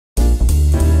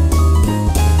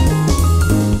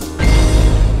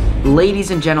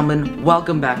Ladies and gentlemen,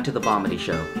 welcome back to the Bomedy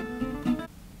Show.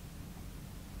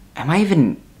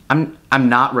 I'm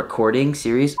not recording,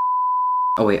 serious?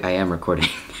 Oh wait, I am recording.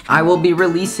 I will be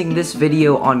releasing this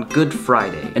video on Good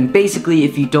Friday. And basically,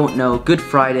 if you don't know, Good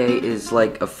Friday is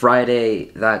like a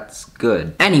Friday that's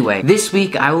good. Anyway, this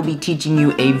week I will be teaching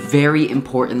you a very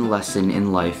important lesson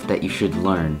in life that you should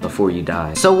learn before you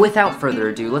die. So without further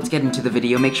ado, let's get into the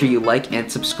video. Make sure you like and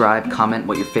subscribe, comment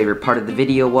what your favorite part of the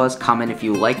video was, comment if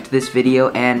you liked this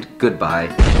video, and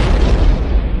goodbye.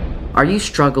 Are you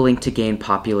struggling to gain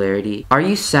popularity? Are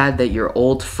you sad that your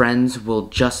old friends will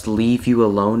just leave you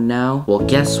alone now? Well,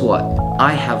 guess what?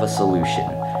 I have a solution,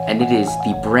 and it is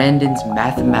the Brandon's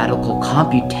mathematical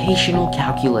computational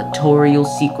calculatorial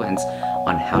sequence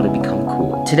on how to become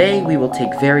cool. Today, we will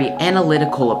take very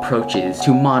analytical approaches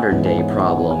to modern day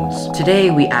problems.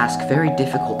 Today, we ask very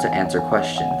difficult to answer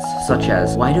questions, such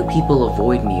as, why do people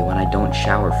avoid me when I don't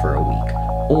shower for a week?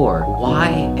 Or, why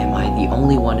am I the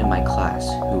only one in my class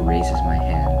who raises my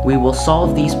hand? We will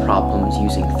solve these problems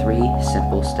using 3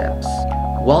 simple steps.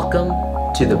 Welcome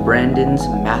to the Brandon's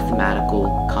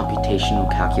mathematical computational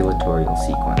calculatorial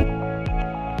sequence.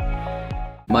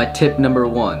 My tip number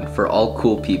 1 for all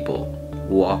cool people: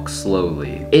 walk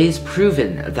slowly. It is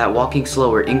proven that walking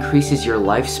slower increases your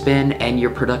lifespan and your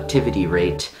productivity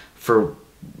rate for,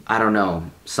 I don't know,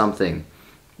 something.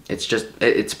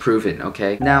 It's proven,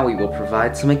 okay? Now we will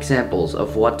provide some examples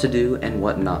of what to do and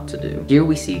what not to do. Here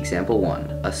we see example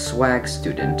 1, a swag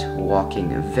student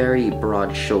walking very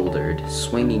broad-shouldered,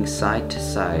 swinging side to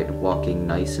side, walking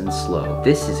nice and slow.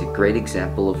 This is a great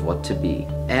example of what to be.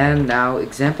 And now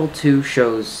example 2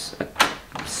 shows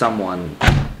someone,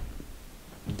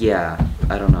 yeah,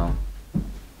 I don't know.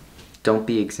 Don't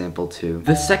be example 2.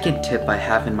 The second tip I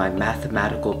have in my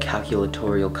mathematical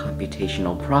calculatorial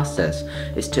computational process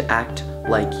is to act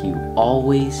like you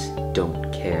always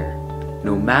don't care.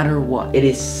 No matter what. It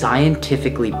is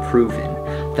scientifically proven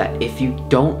that if you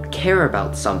don't care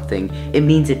about something, it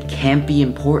means it can't be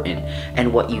important,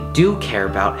 and what you do care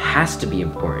about has to be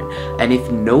important. And if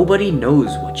nobody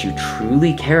knows what you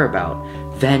truly care about,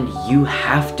 then you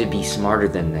have to be smarter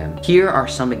than them. Here are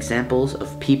some examples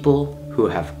of people who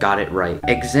have got it right.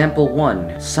 Example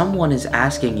 1, someone is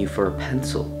asking you for a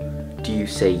pencil. Do you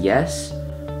say yes,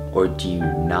 or do you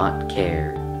not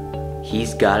care?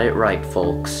 He's got it right,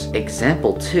 folks.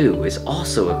 Example 2 is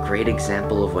also a great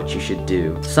example of what you should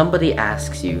do. Somebody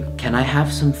asks you, can I have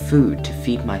some food to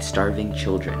feed my starving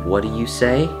children? What do you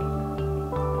say?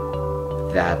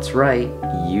 That's right,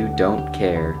 you don't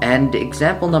care. And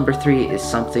example number 3 is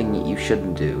something you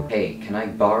shouldn't do. Hey, can I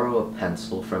borrow a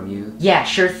pencil from you? Yeah,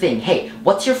 sure thing. Hey,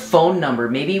 what's your phone number?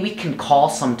 Maybe we can call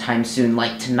sometime soon,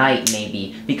 like tonight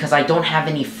maybe, because I don't have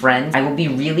any friends. I would be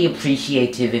really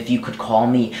appreciative if you could call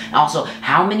me. Also,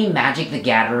 how many Magic the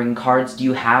Gathering cards do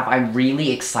you have? I'm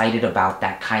really excited about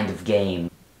that kind of game.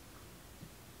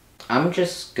 I'm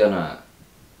just gonna...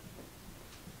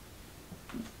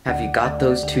 Have you got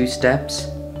those 2 steps?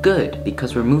 Good,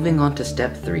 because we're moving on to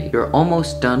step 3. You're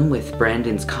almost done with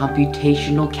Brandon's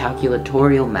computational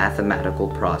calculatorial mathematical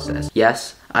process.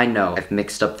 Yes, I know, I've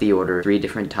mixed up the order 3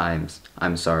 different times.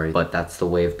 I'm sorry, but that's the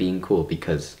way of being cool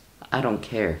because I don't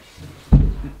care.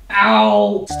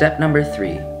 Ow! Step number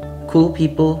 3. Cool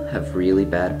people have really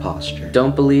bad posture.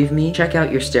 Don't believe me? Check out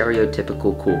your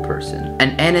stereotypical cool person.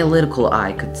 An analytical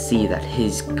eye could see that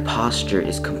his posture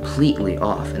is completely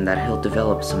off and that he'll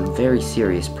develop some very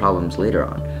serious problems later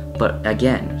on. But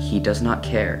again, he does not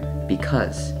care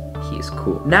because he is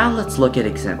cool. Now let's look at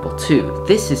example 2.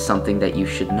 This is something that you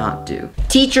should not do.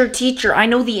 Teacher, I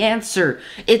know the answer.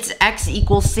 It's x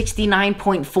equals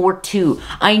 69.42.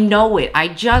 I know it. I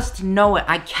just know it.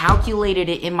 I calculated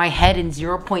it in my head in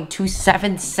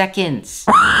 0.27 seconds.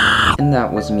 And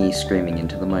that was me screaming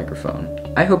into the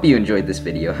microphone. I hope you enjoyed this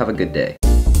video. Have a good day.